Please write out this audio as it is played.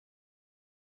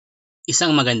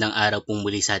Isang magandang araw pong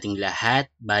muli sa ating lahat.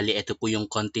 Bali, ito po yung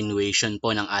continuation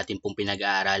po ng ating pong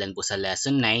pinag-aaralan po sa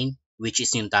Lesson 9, which is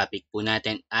yung topic po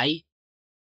natin ay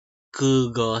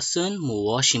그것은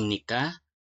무엇입니까?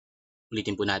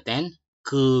 Ulitin po natin.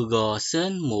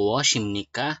 그것은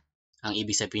무엇입니까? Ang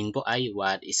ibig sabihin po ay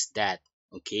what is that?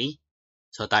 Okay?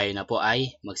 So tayo na po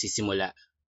ay magsisimula.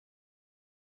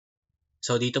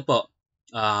 So dito po,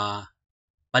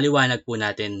 paliwanag po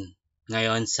natin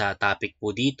ngayon sa topic po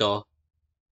dito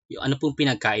yung ano pong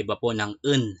pinagkaiba po ng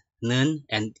nen,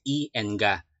 and and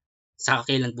ga. Sa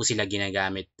kailan po sila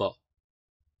ginagamit po.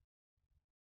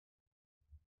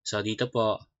 So dito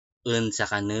po,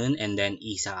 saka nen and then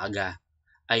saka ga.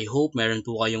 I hope meron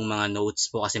po kayong mga notes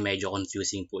po kasi medyo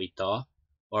confusing po ito.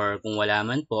 Or kung wala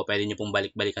man po, pwede nyo pong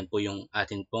balik-balikan po yung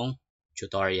atin pong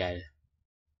tutorial.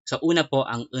 So una po,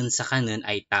 ang saka nen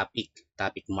ay topic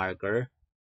marker.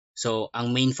 So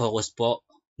ang main focus po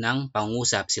ng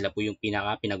pangusap, sila po yung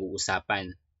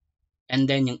pinag-uusapan. And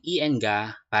then yung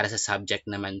ga para sa subject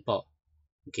naman po.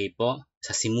 Okay po?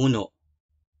 Sa simuno.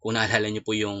 Kung naalala nyo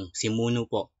po yung simuno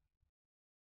po.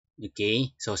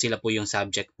 Okay? So sila po yung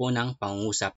subject po ng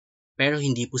pangusap. Pero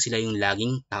hindi po sila yung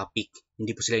laging topic.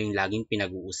 Hindi po sila yung laging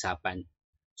pinag-uusapan.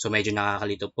 So medyo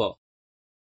nakakalito po.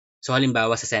 So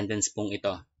halimbawa sa sentence pong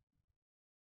ito.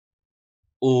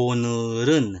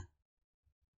 오늘은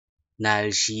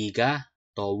날씨가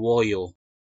더워요.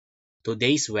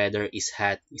 Today's weather is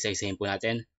hot. Isa-isahin po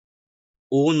natin.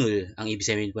 오늘, ang ibig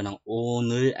sabihin po ng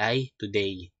오늘 ay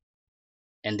today.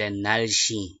 And then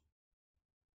날씨,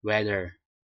 weather.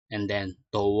 And then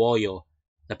더워요.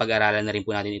 Napag-aralan na rin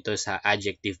po natin ito sa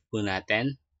adjective po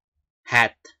natin.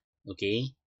 Hot.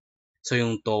 Okay? So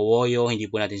yung 더워요, hindi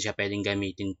po natin siya pwedeng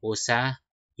gamitin po sa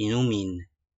inumin.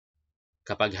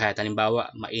 Kapag hot,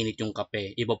 halimbawa, mainit yung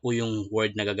kape, iba po yung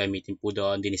word na gagamitin po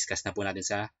doon, diniscuss na po natin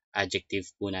sa adjective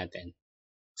po natin.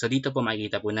 So dito po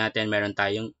makikita po natin, meron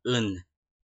tayong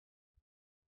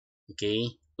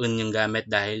Okay? Yung gamit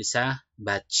dahil sa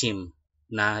batchim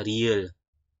na real.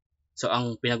 So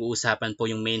ang pinag-uusapan po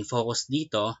yung main focus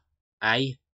dito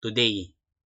ay today.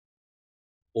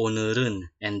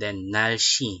 오늘은 and then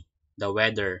날씨, the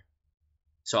weather.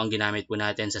 So ang ginamit po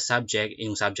natin sa subject,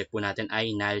 yung subject po natin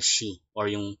ay 날씨 or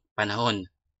yung panahon.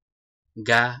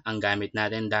 Ga ang gamit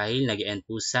natin dahil nag-end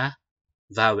po sa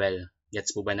vowel.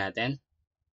 Gets po ba natin?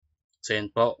 So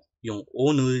yan po, yung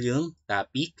오늘 yung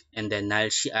topic and then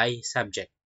날씨 ay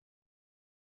subject.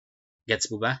 Gets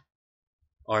po ba?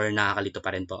 Or nakakalito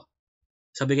pa rin po?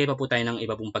 So bigay pa po tayo ng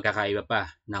iba pong pagkakaiba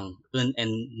pa ng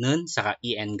and nun saka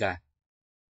and ga.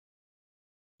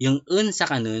 Yung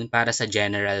saka nun para sa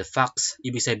general facts,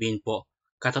 ibig sabihin po,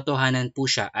 katotohanan po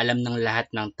siya, alam ng lahat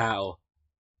ng tao.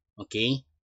 Okay?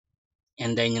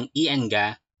 And then yung and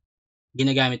ga,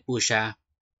 ginagamit po siya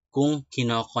kung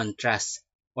kino-contrast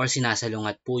or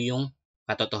sinasalungat po yung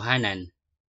katotohanan.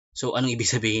 So anong ibig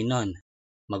sabihin nun?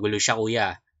 Magulo siya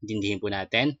kuya, intindihin po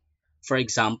natin. For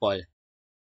example,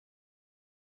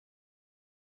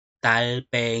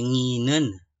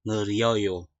 달팽이는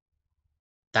느려요.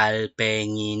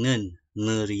 달팽이는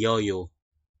느려요.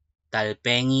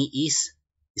 달팽이 is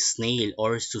snail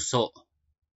or suso.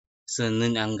 So,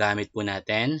 nun ang gamit po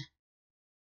natin.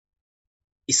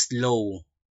 Slow.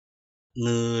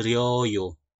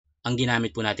 느려요. Ang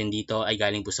ginamit po natin dito ay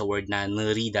galing po sa word na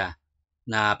nırida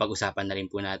na pag-usapan na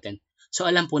rin po natin. So,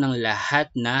 alam po ng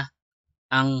lahat na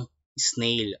ang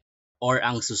snail or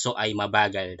ang suso ay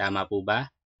mabagal. Tama po ba?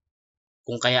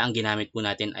 Kung kaya ang ginamit po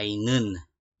natin ay nun.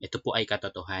 Ito po ay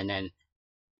katotohanan.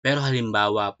 Pero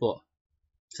halimbawa po,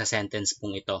 sa sentence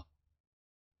pong ito,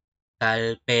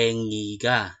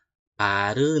 달팽이가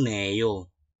빠르네요.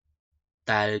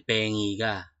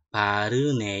 달팽이가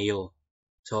빠르네요.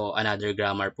 So, another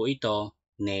grammar po ito,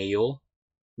 neo,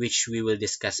 which we will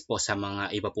discuss po sa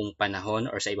mga iba pong panahon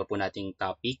or sa iba po nating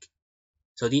topic.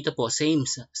 So, dito po, same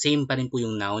pa rin po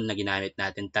yung noun na ginamit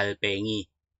natin, talpengi.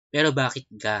 Pero bakit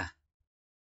ga?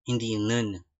 Hindi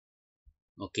nun.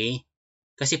 Okay?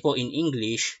 Kasi po in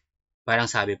English, parang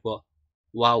sabi po,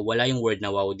 wow, wala yung word na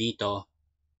wow dito.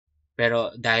 Pero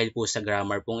dahil po sa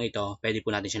grammar pong ito, pwede po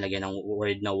natin siyang lagyan ng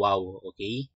word na wow.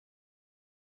 Okay?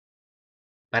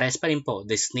 Parehas pa rin po,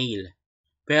 the snail.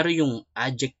 Pero yung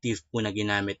adjective po na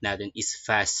ginamit natin is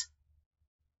fast.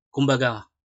 Kumbaga,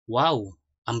 wow,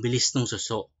 ang bilis ng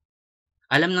suso.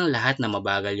 Alam ng lahat na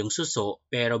mabagal yung suso,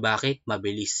 pero bakit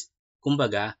mabilis?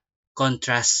 Kumbaga,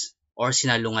 contrast or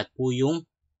sinalungat po yung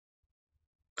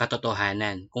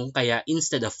katotohanan. Kung kaya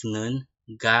instead of nun,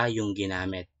 ga yung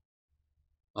ginamit.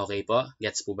 Okay po?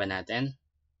 Gets po ba natin?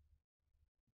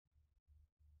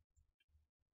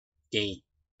 Okay.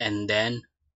 And then,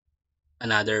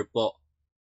 another po.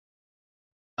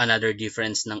 Another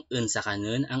difference ng un sa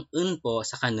kanun, ang un po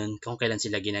sa kanun kung kailan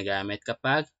sila ginagamit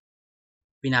kapag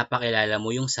pinapakilala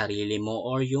mo yung sarili mo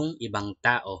or yung ibang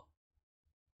tao.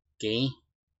 Okay?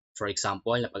 For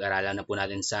example, napag-aralan na po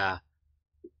natin sa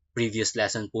previous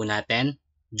lesson po natin,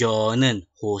 저는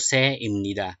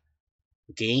호세입니다.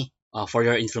 Okay? For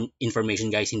your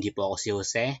information guys, hindi po ako si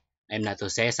Jose. I'm not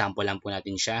Jose. Sample lang po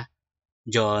natin siya.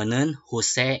 저는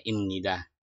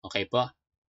호세입니다. Okay po?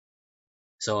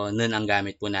 So, 는 ang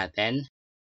gamit po natin.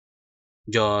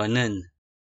 저는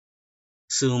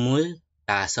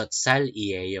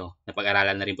 25살이에요.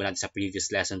 Napag-aralan na rin po natin sa previous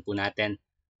lesson po natin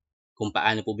kung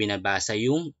paano po binabasa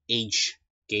yung age.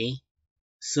 Okay?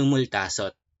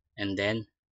 25. And then,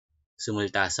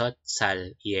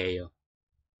 25살이에요.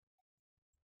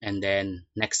 And then,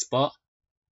 next po,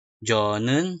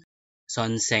 저는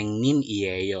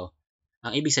선생님이에요.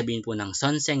 Ang ibig sabihin po ng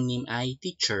선생님 ay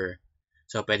teacher.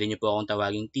 So, pwede niyo po akong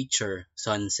tawaging teacher,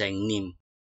 선생님.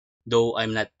 Though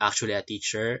I'm not actually a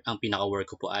teacher, ang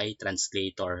pinaka-work ko po ay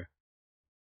translator.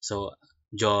 So,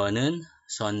 저는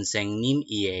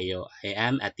선생님이에요. I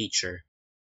am a teacher.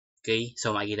 Okay?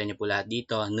 So, makikita niyo po lahat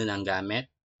dito, nun ang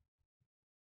gamit.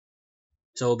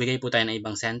 So, bigay po tayo ng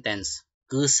ibang sentence.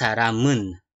 그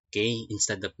사람은, okay,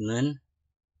 instead of nun,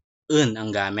 un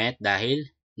ang gamit dahil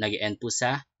nag-end po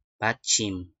sa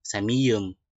받침, sa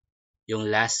miyum, yung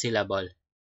last syllable.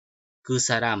 그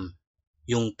사람,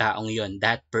 yung taong yon,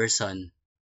 that person.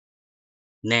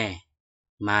 Ne,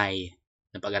 may.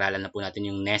 Napag-aralan na po natin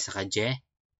yung ne sa je.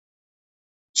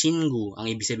 친구, ang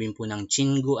ibig sabihin po ng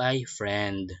친구 ay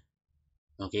friend.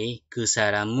 Okay? 그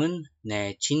사람은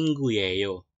내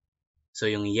친구예요. So,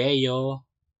 yung 예요,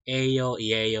 에요,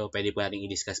 예요, pwede po natin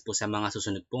i-discuss po sa mga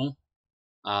susunod pong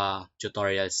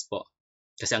tutorials po.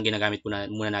 Kasi ang ginagamit po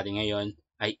muna natin ngayon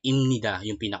ay 입니다,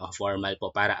 yung pinaka-formal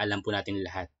po, para alam po natin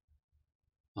lahat.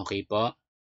 Okay po?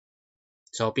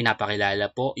 So,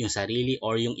 pinapakilala po yung sarili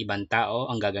or yung ibang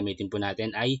tao. Ang gagamitin po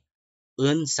natin ay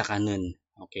은 sa kanun.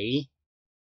 Okay?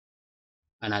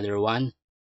 Another one,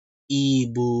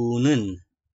 이분은.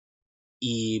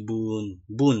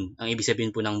 Bun. Ang ibig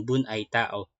sabihin po ng bun ay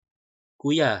tao.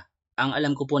 Kuya, ang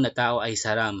alam ko po na tao ay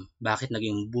saram. Bakit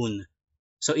naging bun?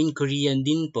 So, in Korean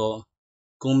din po,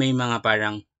 kung may mga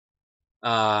parang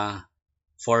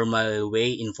formal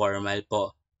way, informal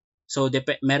po. So,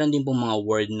 meron din po mga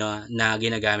word na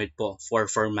ginagamit po for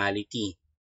formality.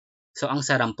 So, ang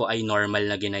saram po ay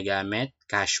normal na ginagamit,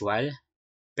 casual.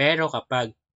 Pero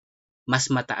kapag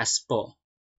mas mataas po,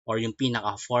 or yung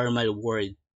pinaka-formal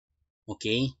word,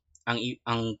 okay,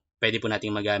 ang pwede po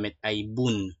nating magamit ay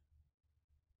bun.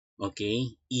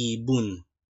 Okay, ibun.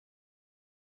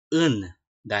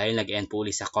 Dahil nag-end po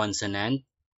ulit sa consonant.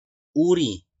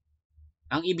 Uri.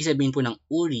 Ang ibig sabihin po ng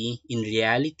uri, in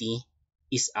reality,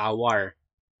 is our.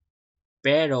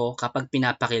 Pero kapag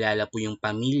pinapakilala po yung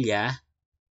pamilya,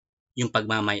 yung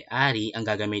pagmamay-ari, ang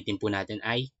gagamitin po natin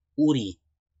ay uri.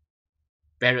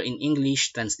 Pero in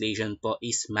English, translation po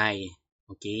is my.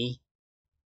 Okay?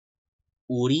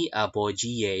 Uri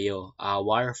아버지예요,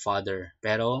 our father.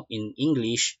 Pero in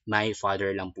English, my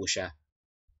father lang po siya.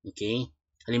 Okay?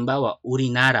 Halimbawa,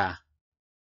 우리나라.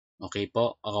 Okay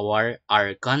po, our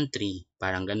country.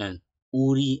 Parang ganun.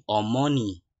 우리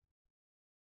어머니,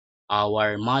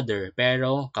 our mother.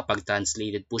 Pero kapag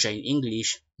translated po siya in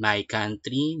English, my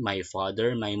country, my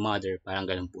father, my mother. Parang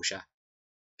ganun po siya.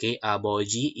 Okay,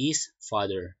 아버지 is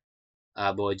father.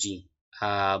 아버지.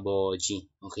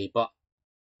 Okay po.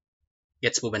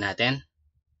 Gets po ba natin?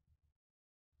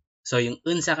 So, yung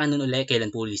un sa kanun ulit, kailan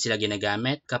po sila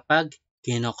ginagamit? Kapag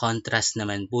kino-contrast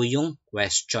naman po yung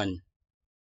question.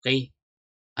 Okay?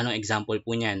 Anong example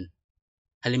po niyan?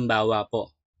 Halimbawa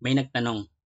po, may nagtanong.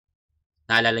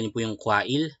 Naalala niyo po yung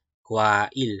kwail?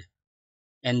 Kwail.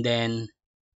 And then,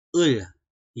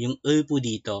 yung po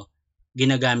dito,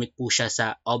 ginagamit po siya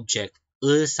sa object.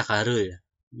 Saka rul.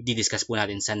 Didiscuss po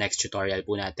natin sa next tutorial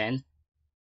po natin.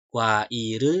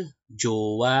 과일을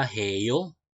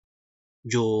좋아해요?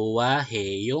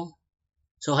 좋아해요?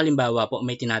 So, halimbawa po,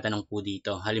 may tinatanong po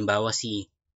dito. Halimbawa si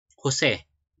Jose.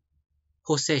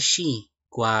 Jose, she,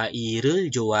 과일을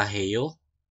좋아해요?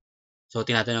 So,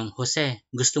 tinatanong, Jose,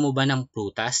 gusto mo ba ng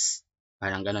prutas?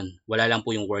 Parang ganun. Wala lang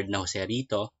po yung word na Jose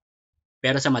rito.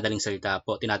 Pero sa madaling salita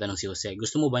po, tinatanong si Jose,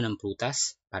 gusto mo ba ng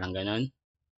prutas? Parang ganun.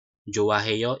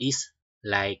 좋아해요 is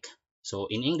like.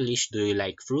 So, in English, do you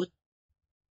like fruit?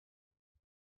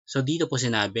 So, dito po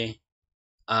sinabi,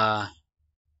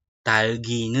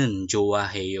 딸기는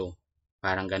좋아해요.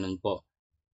 Parang ganun po.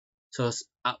 So,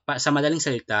 sa madaling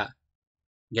salita,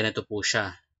 ganito po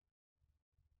siya.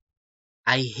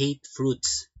 I hate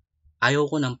fruits. Ayaw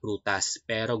ko ng prutas,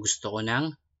 pero gusto ko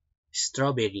ng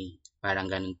strawberry. Parang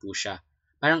ganun po siya.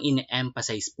 Parang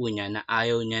ine-emphasize po niya na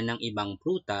ayaw niya ng ibang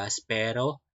prutas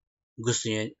pero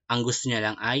ang gusto niya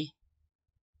lang ay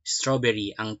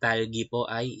strawberry. Ang talgi po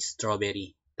ay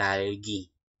strawberry. Talgi.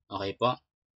 Okay po?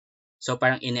 So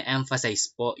parang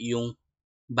ine-emphasize po yung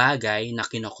bagay na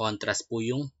kinokontrast po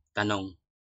yung tanong.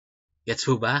 Gets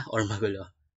po ba? Or magulo?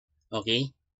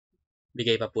 Okay?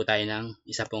 Bigay pa po tayo ng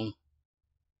isa pong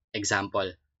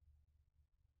example.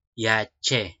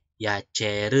 야채,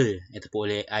 야채를. Ito po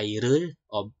ulit ay 를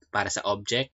para sa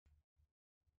object.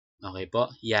 Okay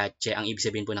po. 야채. Ang ibig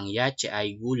sabihin po ng yache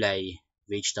ay gulay,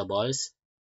 vegetables.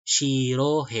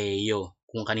 싫어해요.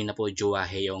 Kung kanina po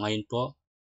좋아해요. Ngayon po,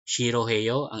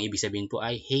 싫어해요. Ang ibig sabihin po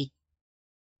ay hate.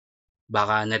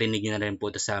 Baka narinig nyo na rin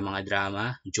po ito sa mga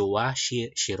drama. 좋아,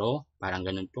 싫어. Parang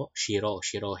ganun po. 싫어,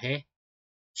 싫어해.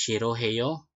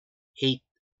 싫어해요. Hate.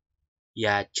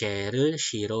 야채를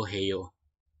싫어해요.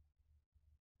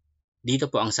 Dito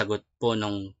po ang sagot po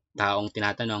ng taong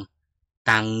tinatanong.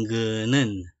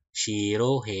 당근은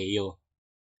싫어해요.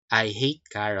 I hate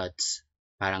carrots.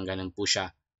 Parang ganun po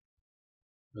siya.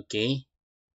 Okay?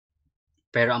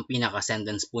 Pero ang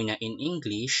pinaka-sentence po niya in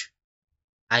English,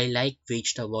 I like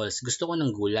vegetables. Gusto ko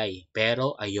ng gulay,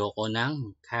 pero ayoko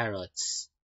ng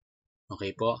carrots.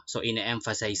 Okay po? So,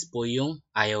 ine-emphasize po yung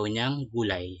ayaw niyang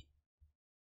gulay.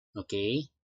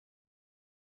 Okay?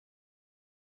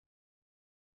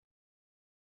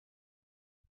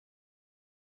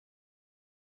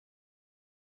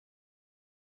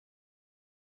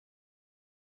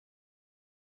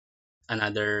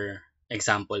 Another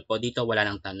example po. Dito wala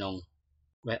nang tanong.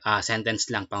 Sentence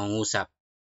lang, pangungusap.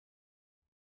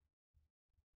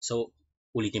 So,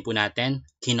 ulitin po natin.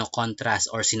 Kino-contrast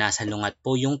or sinasalungat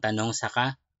po yung tanong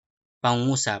saka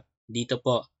pangungusap. Dito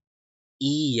po,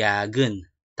 이약은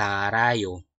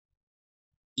달아요.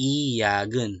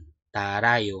 이약은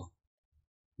달아요.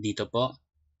 Dito po,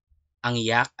 ang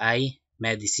yak ay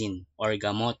medicine or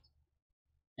gamot.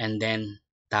 And then,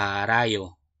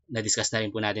 달아요. Na-discuss na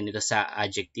rin po natin dito sa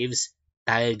adjectives.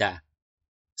 달다,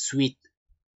 sweet.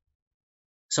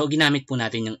 So, ginamit po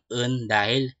natin yung un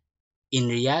dahil in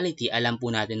reality, alam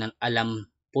po natin ng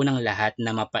lahat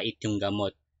na mapait yung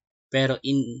gamot. Pero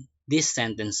in this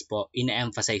sentence po,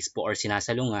 ina-emphasize po or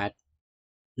sinasalungat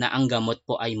na ang gamot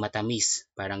po ay matamis.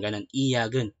 Parang ganun.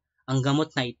 Iyagan. Ang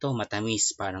gamot na ito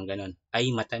matamis. Parang ganun.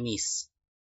 Ay matamis.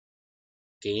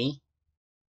 Okay?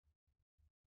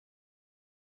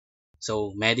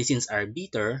 So, medicines are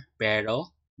bitter,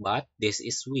 but this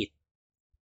is sweet.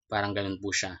 Parang ganun po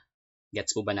siya.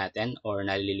 Gets po ba natin? Or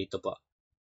nalilito po?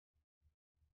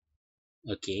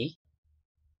 Okay?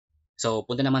 So,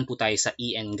 punta naman po tayo sa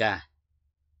ga.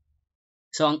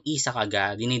 So, ang sa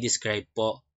kaga, dinidescribe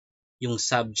po yung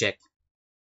subject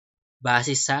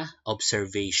base sa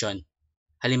observation.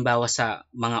 Halimbawa sa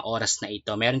mga oras na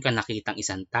ito, meron kang nakitang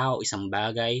isang tao, isang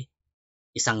bagay,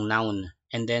 isang noun,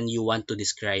 and then you want to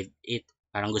describe it.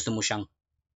 Parang gusto mo siyang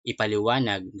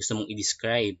ipaliwanag, gusto mong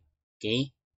i-describe.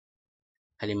 Okay?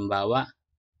 Halimbawa,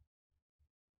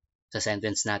 sa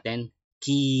sentence natin,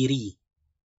 kiri.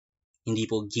 Hindi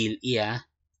po gil-i.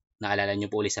 Naalala nyo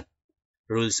po ulit sa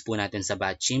rules po natin sa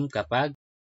batchim kapag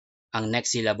ang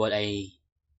next syllable ay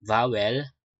vowel,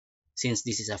 since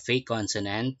this is a fake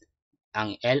consonant,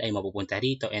 ang L ay mapupunta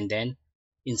rito and then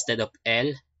instead of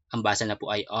L, ang basa na po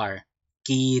ay R.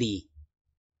 Kiri.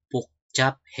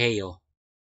 Pukchapheyo.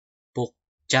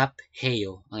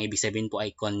 Pukchapheyo. Ang ibig sabihin po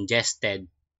ay congested.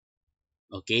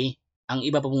 Okay? Ang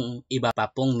iba pa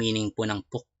pong meaning po ng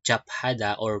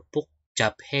pukchaphada or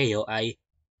pukchapheyo ay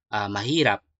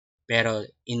mahirap. Pero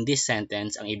in this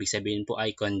sentence, ang ibig sabihin po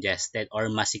ay congested or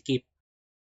masikip.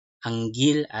 Ang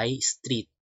gil ay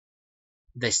street.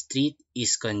 The street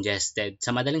is congested.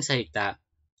 Sa madaling salita,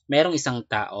 merong isang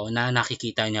tao na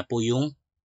nakikita niya po yung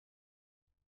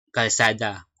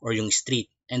kalsada or yung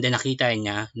street. And then nakita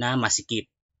niya na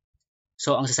masikip.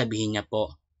 So, ang sasabihin niya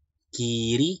po,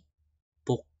 kiri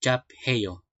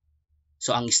pukchapheyo.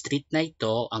 So, ang street na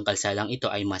ito, ang kalsadang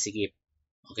ito ay masikip.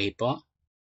 Okay po?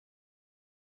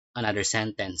 Another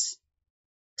sentence.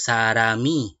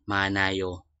 Sarami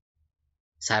manayo.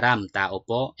 Saram, tao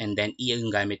po. And then, yung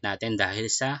gamit natin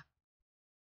dahil sa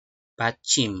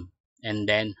patchim. And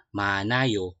then,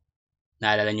 manayo.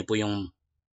 Naalala niyo po yung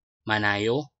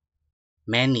manayo?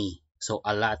 Many. So,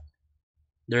 a lot.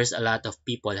 There's a lot of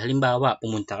people. Halimbawa,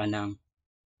 pumunta ka ng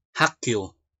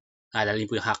Hakyo. Naalala niyo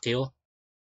po yung Hakyo?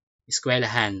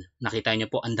 Eskwelahan. Nakita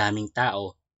niyo po ang daming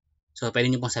tao. So,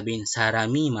 pwede niyo pong sabihin,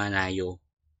 sarami manayo.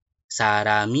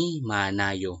 Sarami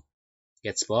manayo.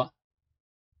 Gets po?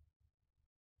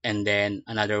 And then,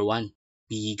 another one,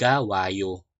 biga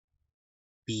wayo.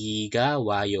 biga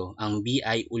wayo. Ang B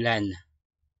ay ulan.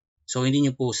 So, hindi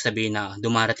nyo po sabihin na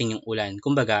dumarating yung ulan.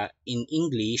 Kumbaga, in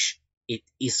English, it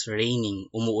is raining.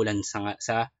 Umuulan sa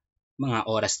mga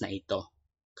oras na ito.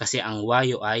 Kasi ang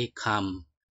wayo ay come.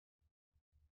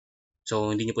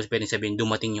 So, hindi nyo po pwedeng sabihin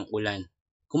dumating yung ulan.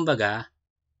 Kumbaga,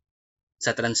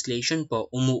 sa translation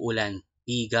po, umuulan.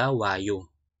 Biga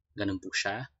wayo. Ganun po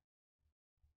siya.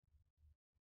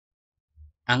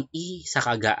 Ang I sa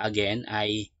kaga again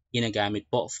ay ginagamit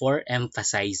po for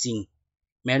emphasizing.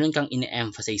 Meron kang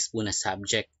ine-emphasize po na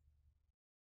subject.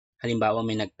 Halimbawa,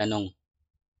 may nagtanong,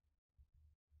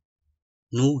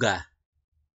 nuga.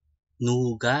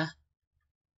 Nuga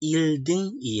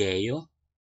ilding iyeyo.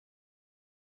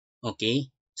 Okay?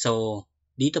 So,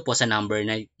 dito po sa number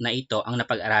na ito, ang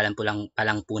napag-aralan po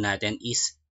lang po natin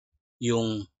is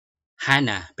yung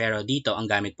hana. Pero dito, ang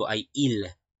gamit po ay il.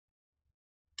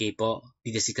 Okay po?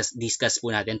 Discuss po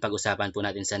natin, pag-usapan po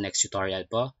natin sa next tutorial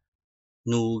po.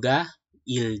 Nuga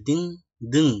ilding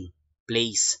deng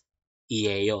place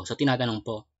iyeyo. So, tinatanong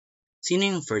po, sino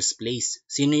yung first place?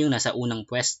 Sino yung nasa unang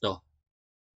pwesto?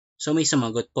 So, may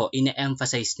sumagot po.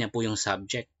 Ine-emphasize niya po yung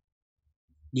subject.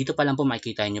 Dito pa lang po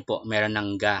makikita niyo po, meron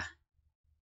ng ga.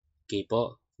 Okay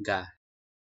po, ga.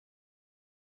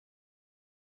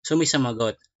 So, may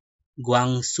sumagot,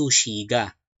 Guangsu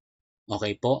Shiga.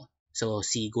 Okay po? So,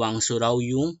 si Guangsu raw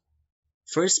yung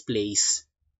first place.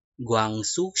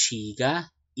 Guangsu Shiga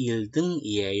ildeng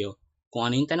iyeyo. Kung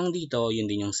ano yung tanong dito, yun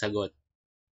din yung sagot.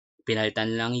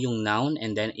 Pinalitan lang yung noun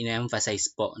and then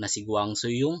in-emphasize po na si Guangsu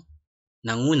yung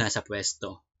nanguna sa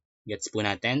pwesto. Gets po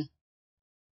natin?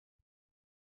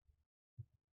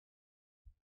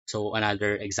 So,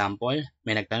 another example,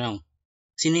 may nagtanong,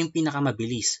 sino yung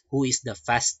pinakamabilis? Who is the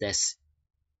fastest?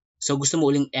 So, gusto mo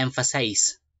uling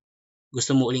emphasize.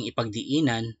 Gusto mo uling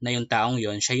ipagdiinan na yung taong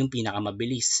yon siya yung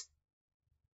pinakamabilis.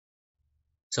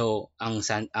 So, ang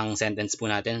sentence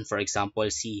po natin, for example,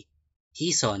 si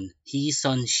Hison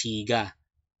Shiga.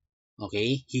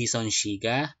 Okay? Hison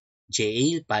Shiga,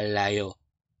 jail palayo.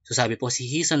 So, sabi po, si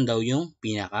Hison daw yung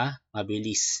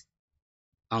pinakamabilis.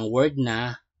 Ang word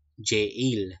na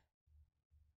jail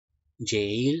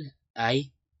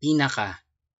ay pinaka.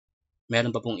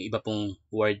 Meron pa pong iba pong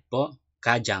word po,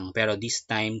 kajang, pero this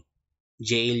time,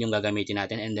 jail yung gagamitin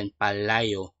natin and then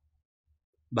palayo.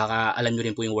 Baka alam nyo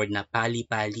rin po yung word na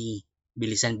pali-pali.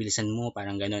 Bilisan-bilisan mo,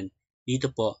 parang ganun.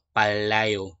 Dito po,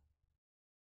 palayo.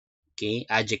 Okay,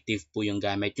 adjective po yung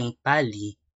gamit. Yung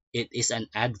pali, it is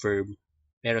an adverb.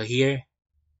 Pero here,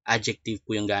 adjective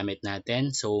po yung gamit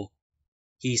natin. So,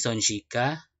 Hison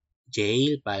Shika,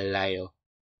 jail palayo.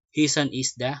 Hison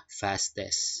is the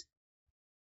fastest.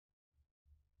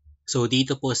 So,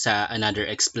 dito po sa another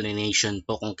explanation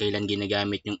po kung kailan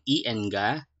ginagamit yung en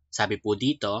ga, sabi po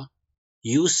dito,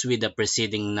 use with the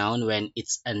preceding noun when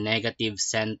it's a negative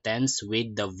sentence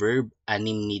with the verb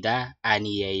aninida,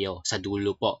 aniyeyo sa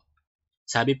dulo po.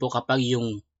 Sabi po kapag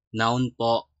yung noun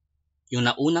po, yung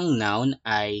naunang noun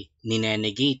ay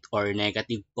ninenegate or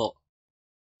negative po.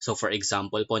 So, for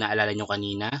example po, naalala nyo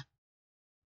kanina,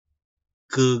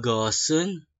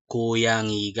 그것은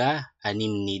고양이가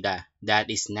아닙니다.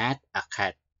 That is not a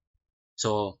cat.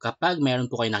 So, kapag meron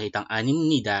po kayo nakitang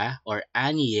aninida or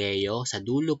aniyeyo sa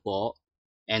dulo po,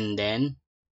 and then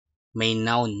may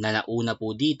noun na nauna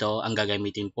po dito, ang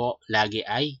gagamitin po lagi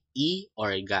ay i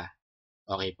or ga.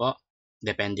 Okay po?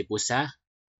 Depende po sa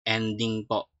ending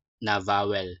po na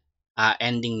vowel.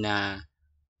 Ending na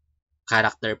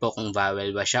character po kung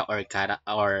vowel ba siya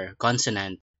or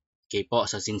consonant. Okay po,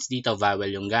 so since dito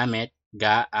vowel yung gamit,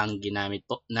 ga ang ginamit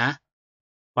po na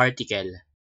particle.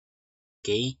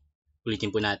 Okay,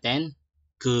 ulitin po natin.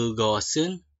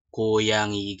 그것은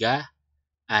고양이가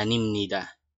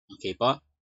아닙니다. Okay po,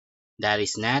 that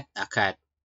is not a cat.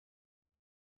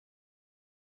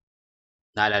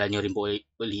 Naalala nyo rin po ulit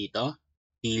ito.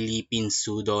 Philippine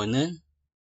sudo는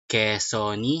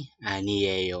개선이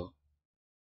아니에요.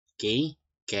 Okay,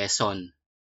 개선.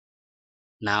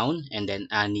 Noun, and then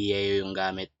aniyeyo yung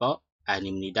gamit po.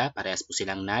 Animnida, parehas po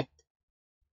silang not.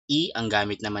 I ang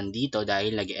gamit naman dito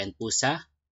dahil nag-end po sa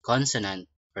consonant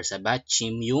or sa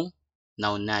batchim yung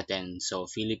noun natin. So,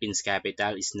 Philippines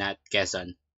capital is not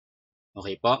Quezon.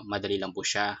 Okay po, madali lang po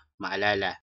siya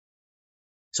maalala.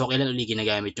 So, kailan uli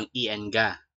ginagamit yung en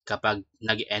ga? Kapag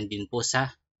nag-end din po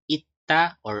sa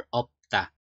itta or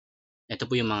opta. Ito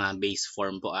po yung mga base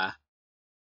form po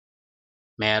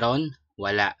Meron,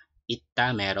 wala.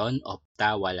 Itta, meron.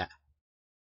 Opta, wala.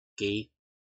 Okay?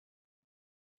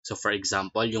 So, for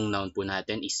example, yung noun po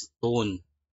natin is stone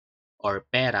or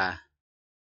pera.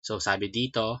 So, sabi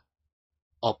dito,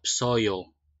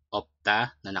 opsoyo.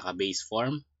 Opta na naka-base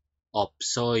form.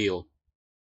 Opsoyo.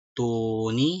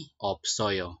 tuni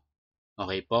opsoyo.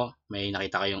 Okay po, may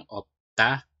nakita kayong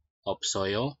opta,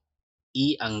 opsoyo,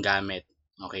 i ang gamit.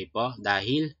 Okay po,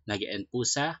 dahil nag-end po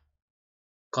sa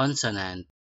consonant.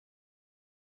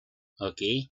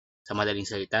 Okay, sa madaling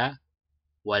salita,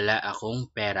 wala akong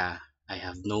pera. I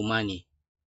have no money.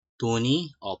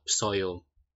 Tuni opsoyo.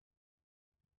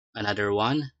 Another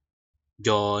one,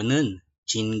 저는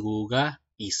친구가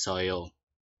있어요.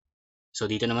 So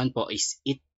dito naman po is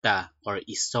itta or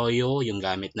isoyo yung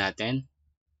gamit natin.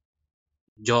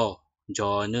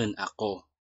 저는 ako.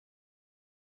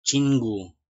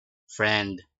 친구,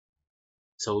 friend.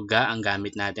 So ga ang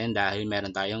gamit natin dahil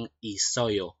meron tayong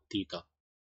isoyo dito.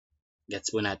 Gets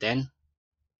po natin?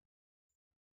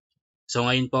 So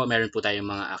ngayon po meron po tayong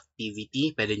mga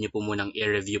activity. Pwede nyo po munang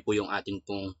i-review po yung ating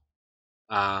pong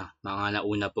mga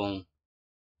nauna pong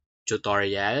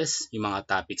tutorials, yung mga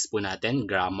topics po natin,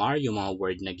 grammar, yung mga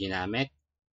word na ginamit.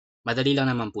 Madali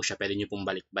lang naman po siya, pwede nyo pong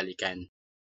balik-balikan.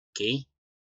 Okay?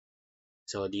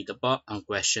 So dito po, ang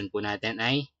question po natin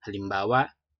ay, halimbawa,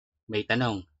 may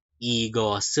tanong,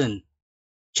 이것은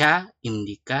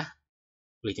차입니까?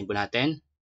 Ulitin po natin,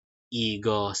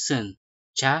 이것은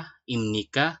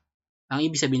차입니까? Ang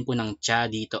ibig sabihin po ng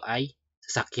cha dito ay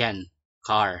sasakyan,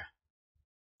 car.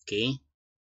 Okay?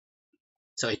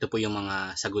 So ito po yung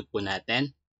mga sagot po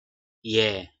natin.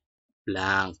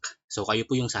 Blank. So kayo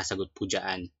po yung sasagot po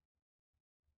dyan.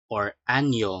 Or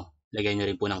anyo, lagay nyo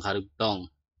rin po ng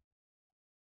karugtong.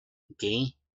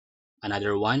 Okay?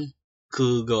 Another one,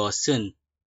 그것은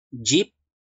jeep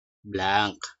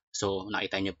blank. So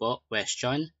nakita nyo po,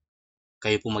 question.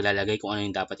 Kayo po maglalagay kung ano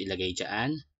yung dapat ilagay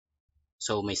dyan.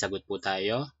 So may sagot po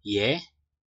tayo,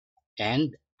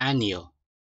 and anyo.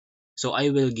 So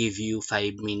I will give you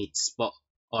 5 minutes po.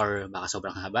 Or baka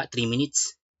sobrang haba, 3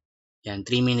 minutes. Yan,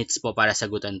 3 minutes po para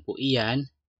sagutan po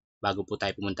iyan bago po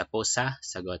tayo pumunta po sa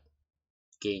sagot.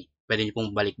 Okay, pwede nyo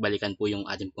pong balik-balikan po yung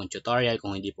ating pong tutorial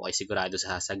kung hindi po kayo sigurado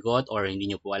sa sasagot or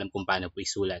hindi nyo po alam kung paano po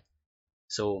isulat.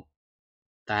 So,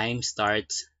 time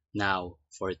starts now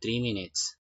for 3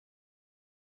 minutes.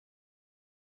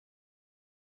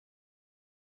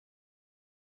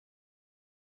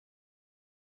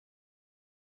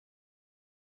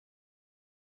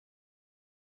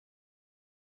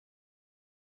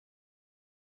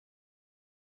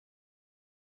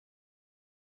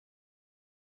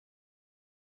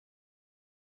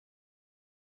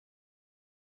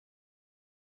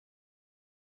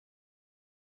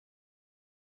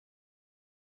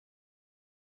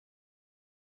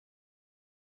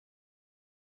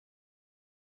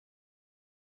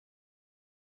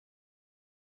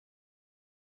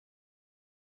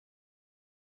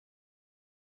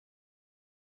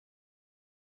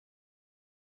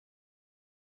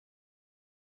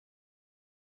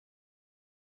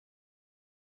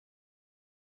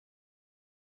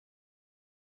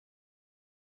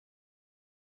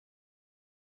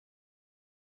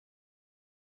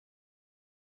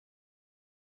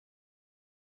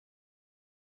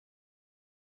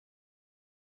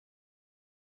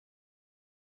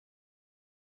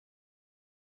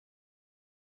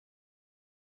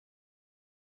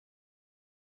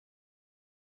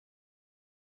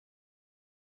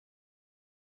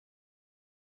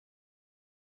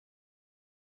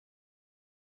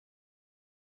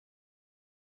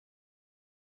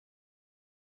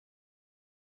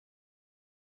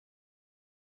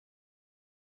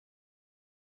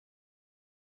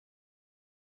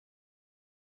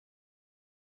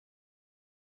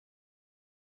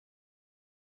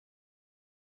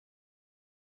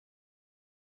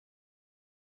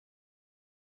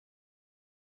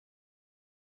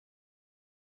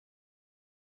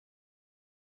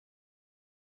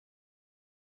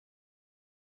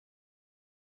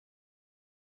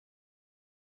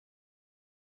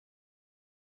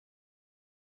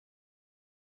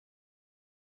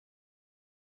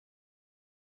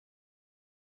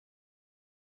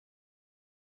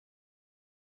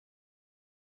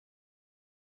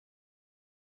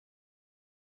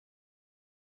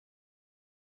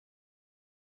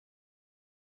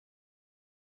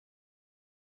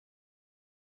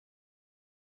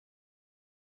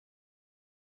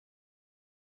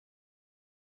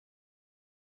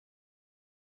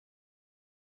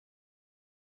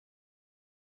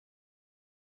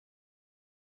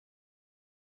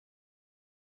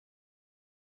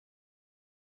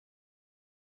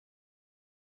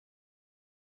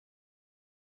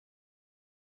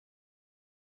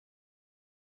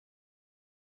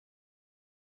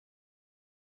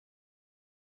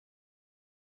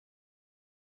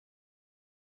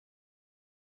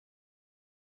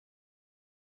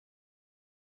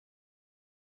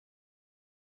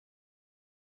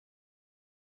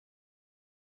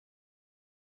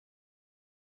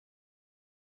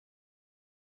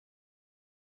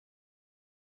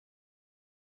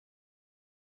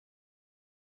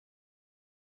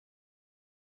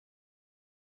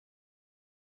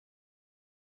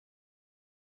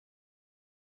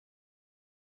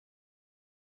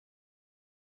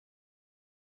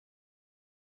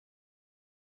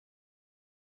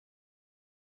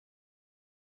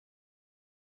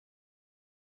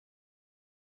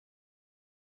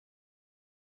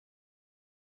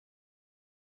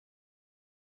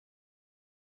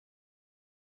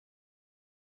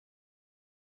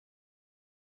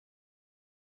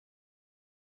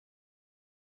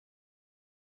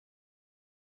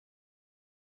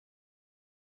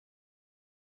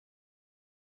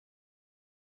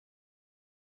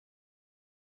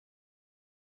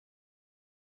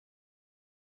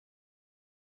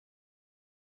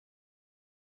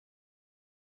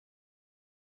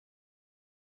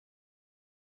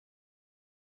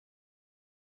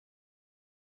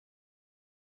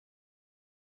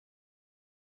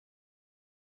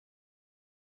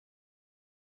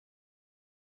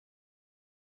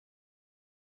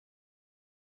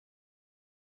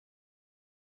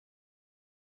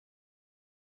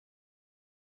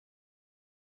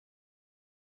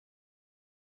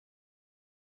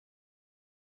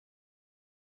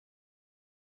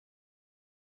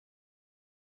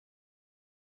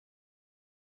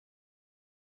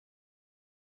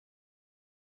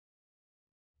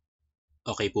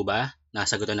 Okay po ba?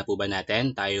 Nasagutan na po ba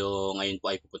natin? Tayo ngayon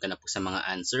po ay pupunta na po sa mga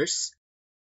answers.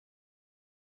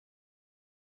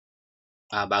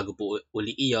 Bago po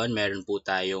uli iyon, meron po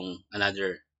tayong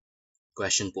another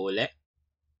question po uli.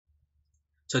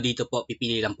 So dito po,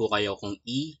 pipili lang po kayo kung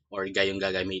i or ga yung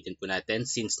gagamitin po natin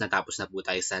since natapos na po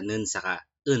tayo sa nun saka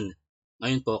un.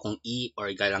 Ngayon po, kung i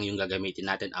or ga lang yung gagamitin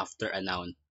natin after a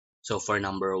noun. So for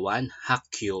number 1,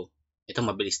 PhilKo. Ito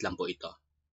mabilis lang po ito.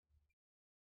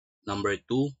 Number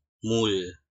 2, mul.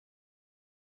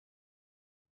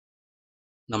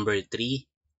 Number 3,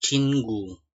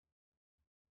 친구.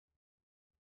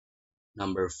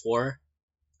 Number 4,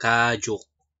 가족.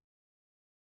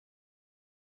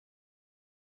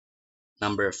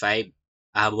 Number 5,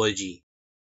 아버지.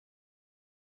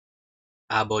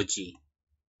 아버지.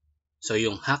 So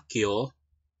yung PhilKo,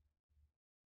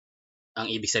 ang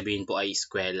ibig sabihin po ay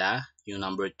eskwela. Yung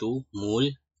number 2,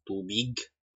 mul, tubig.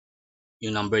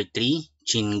 Yung number 3,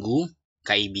 친구,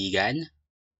 kaibigan.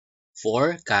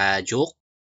 4, 가족,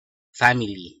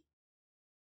 family.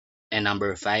 And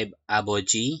number 5,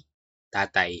 아버지,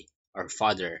 tatay or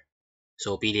father.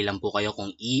 So pili lang po kayo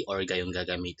kung i or ga yung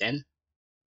gagamitin.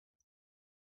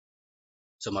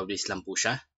 So mabilis lang po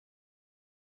siya.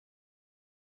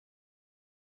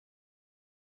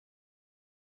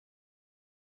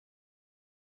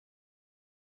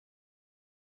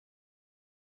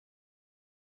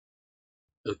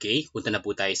 Okay, punta na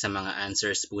po tayo sa mga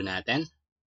answers po natin.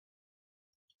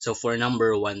 So for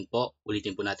number 1 po,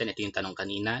 ulitin po natin. Ito yung tanong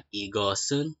kanina.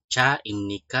 이것은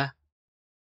차입니까?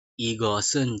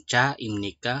 이것은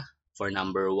차입니까? For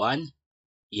number 1,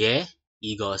 예,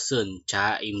 이것은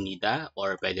차입니다.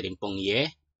 Or pwede rin pong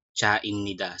예,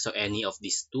 차입니다. So any of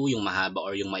these two, yung mahaba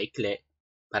or yung maikli,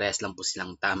 parehas lang po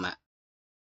silang tama.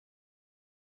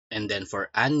 And then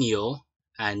for 아니요,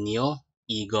 아니요,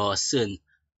 이것은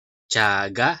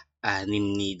차가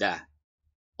아닙니다.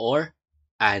 Or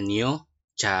아니요,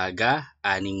 차가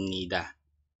아닙니다.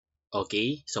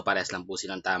 Okay, so parehas lang po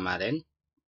silang tama rin.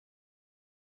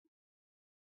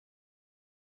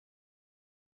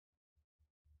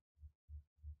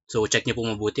 So check niyo po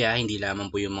mabuti hindi lamang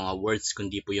po yung mga words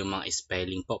kundi po yung mga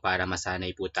spelling po para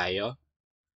masanay po tayo.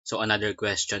 So another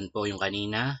question po yung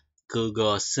kanina,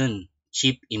 그것은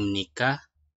집입니까?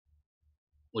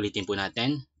 Ulitin po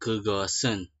natin,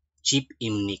 그것은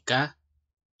집입니까?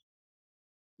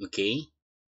 Okay.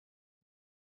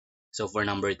 So for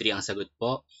number 3 ang sagot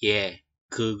po, 예,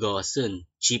 그것은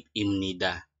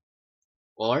집입니다.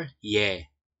 Or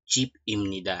예,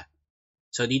 집입니다.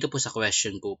 So dito po sa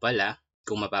question po pala,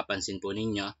 kung mapapansin po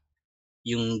ninyo,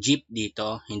 yung jeep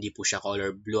dito, hindi po siya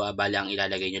color blue. Bali ang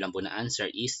ilalagay nyo lang po na answer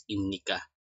is imnika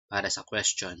para sa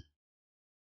question.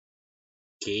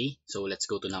 Okay, so let's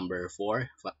go to number 4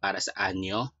 para sa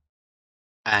안요.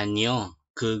 안요,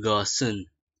 그것은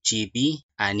집이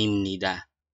아닙니다.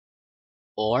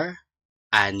 Or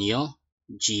안요,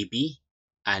 집이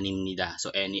아닙니다.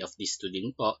 So any of these two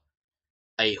din po.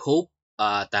 I hope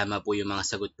tama po yung mga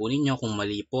sagot po ninyo. Kung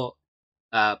mali po,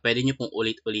 pwede nyo pong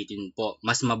ulit-ulitin po.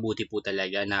 Mas mabuti po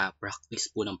talaga na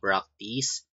practice po ng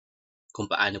practice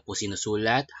kung paano po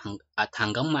sinusulat at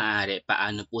hanggang maaari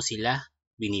paano po sila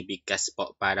binibigkas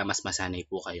po para mas masanay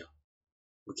po kayo.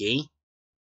 Okay?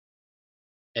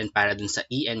 And para dun sa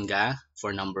en ga,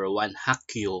 for number 1,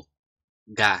 PhilKo,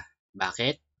 ga.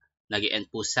 Bakit? Nag-end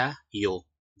po sa yo,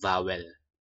 vowel.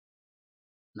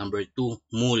 Number 2,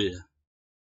 mul.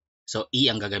 So,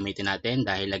 ang gagamitin natin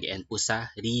dahil nag-end po sa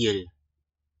real,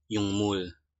 yung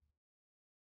mul.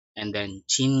 And then,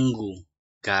 친구,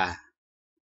 ga.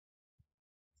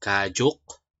 가족,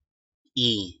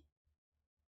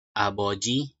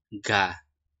 아버지, ga.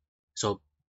 So,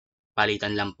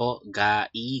 palitan lang po,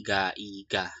 ga, ga.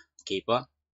 Okay po?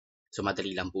 So,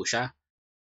 madali lang po siya.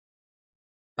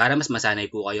 Para mas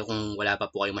masanay po kayo kung wala pa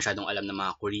po kayo masyadong alam ng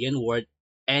mga Korean word,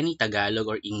 any Tagalog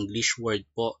or English word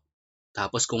po.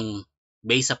 Tapos kung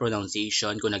based sa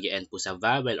pronunciation, kung nag-end po sa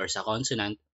vowel or sa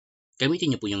consonant,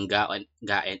 gamitin nyo po yung ga and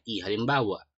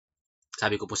Halimbawa,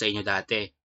 sabi ko po sa inyo dati,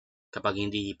 kapag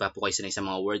hindi pa po kayo sanay sa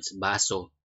mga words,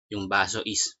 baso. Yung baso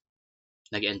is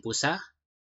nag-end po sa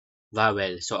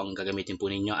vowel. So, ang gagamitin po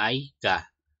ninyo ay ga.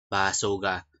 Baso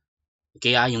ga.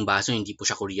 Kaya yung baso, hindi po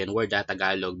siya Korean word,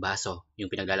 Tagalog, baso.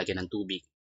 Yung pinaglalagyan ng tubig.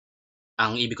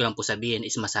 Ang ibig ko lang po sabihin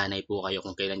is masanay po kayo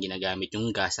kung kailan ginagamit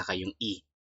yung ga saka yung i.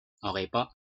 Okay po?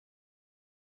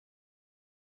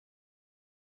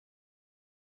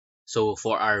 So,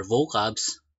 for our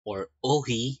vocabs or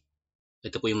ohi,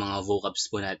 ito po yung mga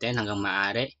vocabs po natin hanggang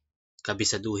maaari,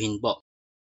 kabisaduhin po.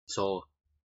 So,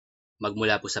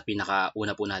 magmula po sa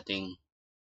pinakauna po nating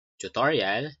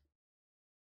tutorial,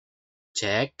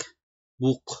 check,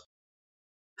 book.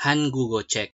 한국어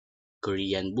check,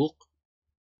 Korean book.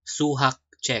 수학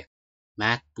check,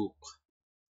 math book.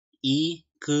 I,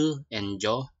 K, and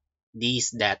Jo,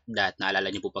 this, that. Naalala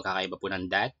niyo po pagkakaiba po ng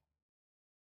that.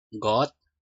 Got,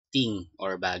 thing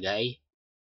or bagay.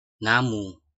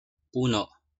 Namu, puno.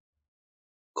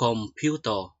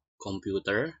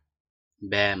 Computer.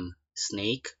 Bam,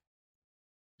 snake.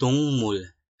 Tungmul,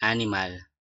 animal.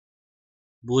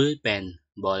 Bullpen,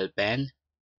 ballpen.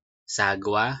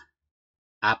 Sagwa,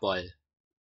 apple.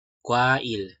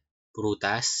 Kwail,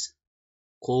 prutas.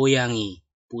 Koyangi,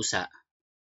 pusa.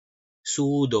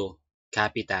 Sudo,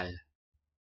 capital.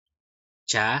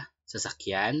 Cha,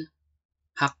 sasakyan.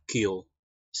 Hakyo,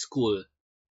 school.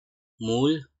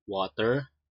 Mul, water.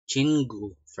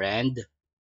 Chingu, friend.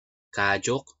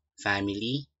 Kajok,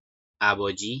 family.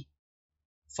 Aboji,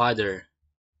 father.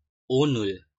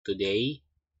 Onul, today.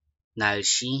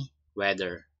 Nalshi,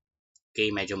 weather. Okay,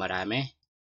 medyo marami.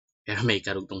 Pero may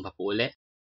karugtong pa po uli.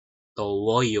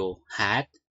 Towoyo, hat.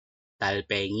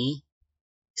 Talpengi,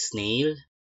 snail.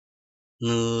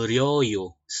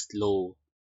 Nuryoyo, slow.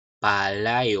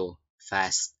 Palayo,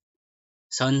 fast.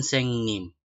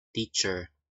 Sonsengnim, teacher.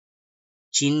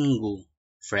 Chingu,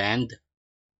 friend.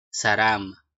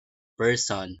 Saram,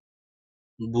 person.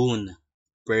 Boon,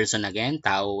 person again,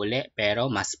 tao uli, pero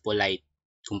mas polite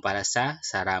kumpara sa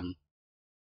saram.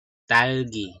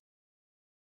 Talgi,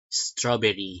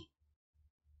 strawberry.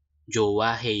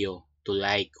 Jowaheyo, to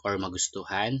like or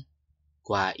magustuhan.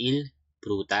 Kwail,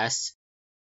 prutas.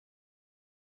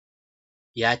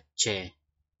 Yache,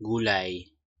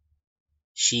 gulay.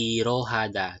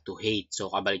 Shirohada, to hate. So,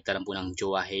 kabaligtaran po ng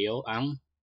jowaheyo ang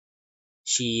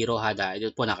shirohada.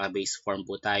 Ito po naka-base form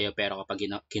po tayo, pero kapag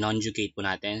kinonjugate po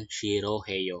natin,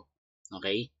 shiroheyo.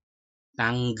 Okay?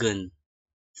 Tanggen,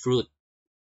 fruit.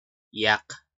 Yak,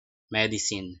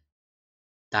 medicine.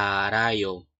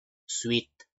 Tarayo,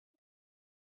 sweet.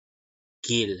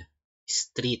 Kill,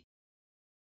 street.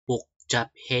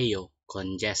 Pukjapheyo,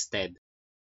 congested.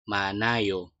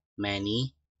 Manayo,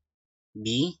 many.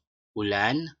 Bi,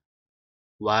 ulan.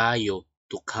 Wayo,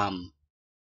 to come.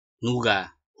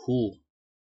 Nuga, who.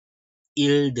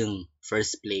 Ildeng,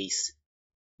 first place.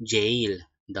 Jail,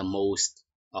 the most.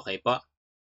 Okay po?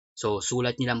 So,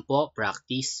 sulat niyo lang po,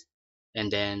 practice.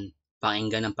 And then,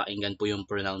 pakinggan po yung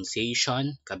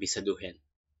pronunciation, kabisaduhin.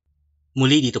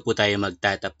 Muli, dito po tayo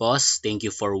magtatapos. Thank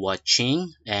you for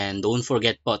watching. And don't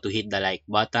forget po to hit the like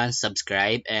button,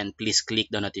 subscribe, and please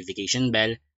click the notification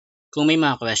bell. Kung may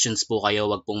mga questions po kayo,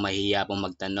 wag pong mahiya pong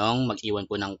magtanong, mag-iwan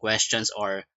po ng questions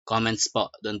or comments po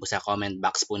doon po sa comment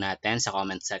box po natin, sa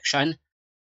comment section.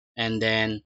 And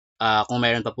then, kung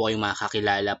mayroon pa po kayong mga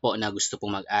kakilala po na gusto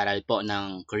pong mag-aral po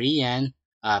ng Korean,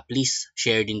 please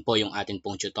share din po yung atin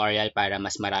pong tutorial para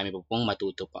mas marami po pong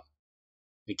matuto po.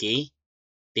 Okay?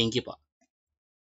 Thank you po.